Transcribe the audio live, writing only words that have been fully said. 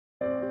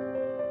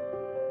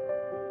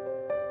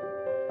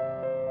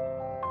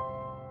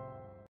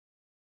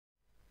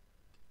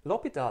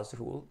L'Hopital's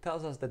rule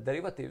tells us that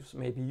derivatives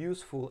may be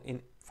useful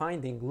in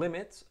finding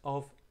limits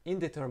of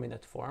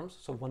indeterminate forms,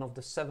 so one of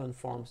the 7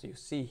 forms you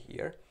see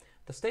here.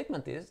 The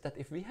statement is that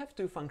if we have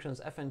two functions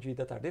f and g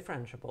that are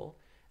differentiable,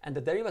 and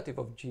the derivative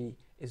of g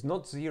is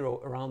not 0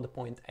 around the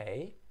point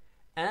a,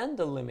 and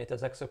the limit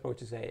as x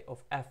approaches a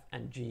of f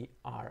and g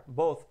are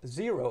both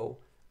 0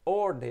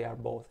 or they are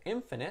both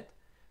infinite,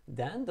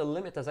 then the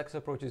limit as x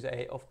approaches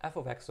a of f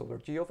of x over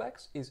g of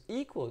x is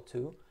equal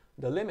to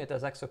the limit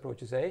as x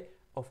approaches a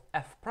of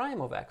f prime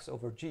of x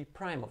over g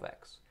prime of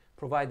x,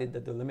 provided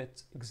that the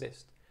limits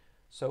exist.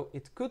 So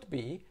it could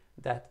be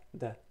that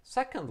the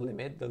second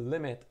limit, the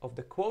limit of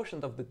the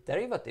quotient of the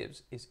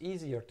derivatives, is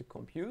easier to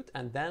compute,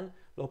 and then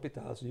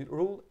L'Hopital's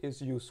rule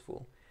is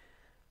useful.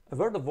 A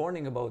word of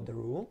warning about the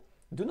rule: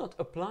 do not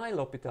apply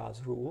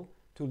L'Hopital's rule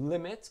to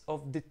limits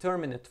of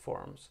determinate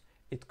forms.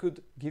 It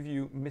could give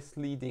you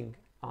misleading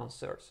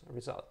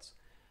results.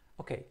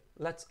 Okay,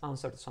 let's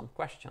answer some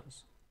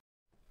questions.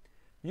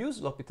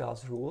 Use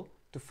L'Hopital's rule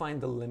to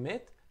find the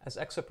limit as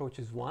x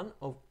approaches 1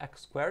 of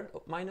x squared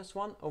minus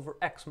 1 over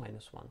x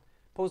minus 1.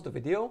 Pause the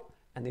video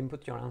and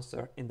input your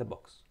answer in the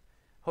box.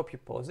 Hope you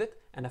paused it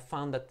and have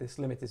found that this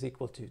limit is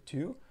equal to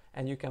 2,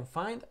 and you can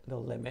find the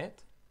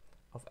limit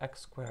of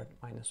x squared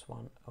minus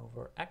 1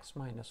 over x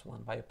minus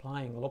 1 by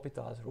applying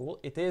L'Hopital's rule.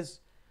 It is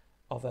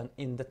of an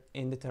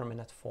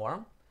indeterminate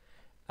form,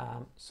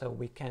 so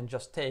we can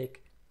just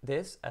take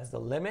this as the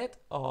limit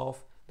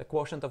of the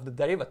quotient of the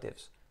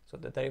derivatives. So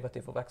the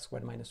derivative of x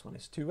squared minus 1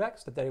 is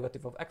 2x, the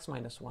derivative of x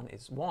minus 1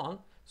 is 1,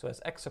 so as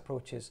x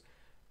approaches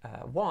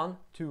 1,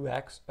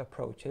 2x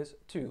approaches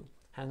 2,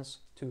 hence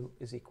 2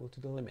 is equal to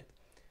the limit.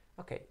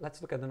 Okay,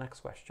 let's look at the next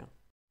question.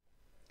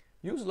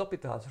 Use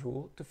L'Hopital's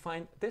rule to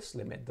find this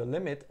limit, the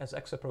limit as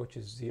x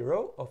approaches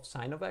 0 of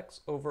sine of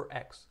x over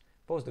x.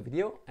 Pause the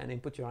video and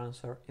input your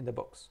answer in the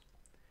box.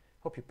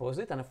 Hope you paused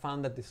it and have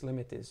found that this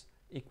limit is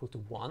equal to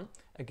 1.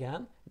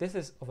 Again, this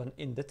is of an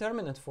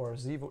indeterminate for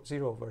 0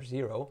 over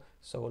 0,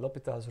 so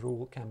L'Hopital's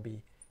rule can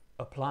be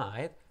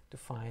applied to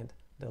find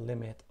the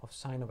limit of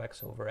sine of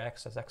x over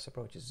x as x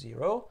approaches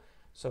 0.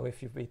 So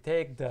if we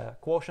take the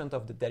quotient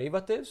of the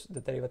derivatives, the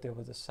derivative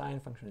of the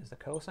sine function is the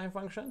cosine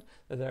function,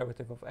 the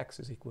derivative of x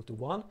is equal to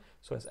 1.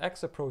 So as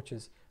x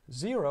approaches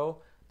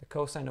 0, the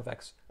cosine of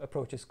x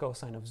approaches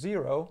cosine of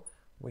 0,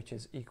 which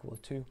is equal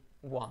to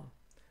 1.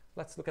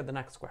 Let's look at the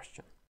next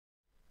question.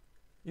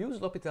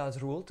 Use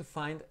L'Hopital's rule to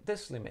find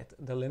this limit,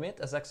 the limit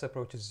as x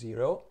approaches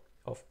 0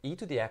 of e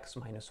to the x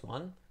minus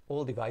 1,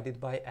 all divided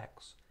by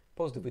x.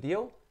 Pause the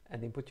video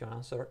and input your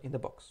answer in the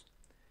box.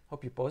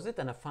 Hope you paused it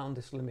and have found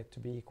this limit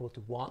to be equal to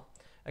 1.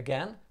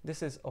 Again,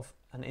 this is of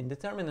an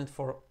indeterminate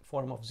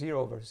form of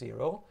 0 over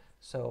 0,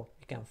 so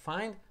you can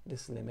find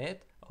this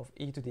limit of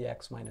e to the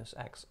x minus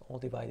x, all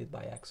divided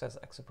by x as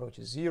x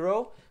approaches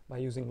 0, by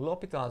using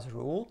L'Hopital's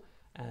rule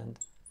and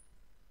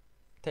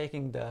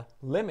taking the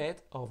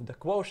limit of the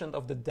quotient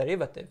of the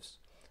derivatives.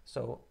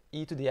 So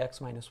e to the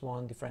x minus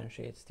 1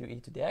 differentiates to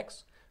e to the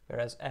x,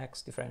 whereas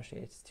x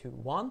differentiates to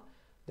 1.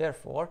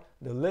 Therefore,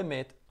 the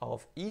limit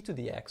of e to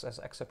the x as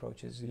x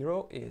approaches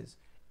 0 is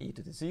e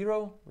to the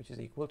 0, which is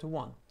equal to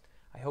 1.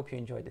 I hope you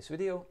enjoyed this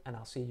video, and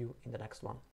I'll see you in the next one.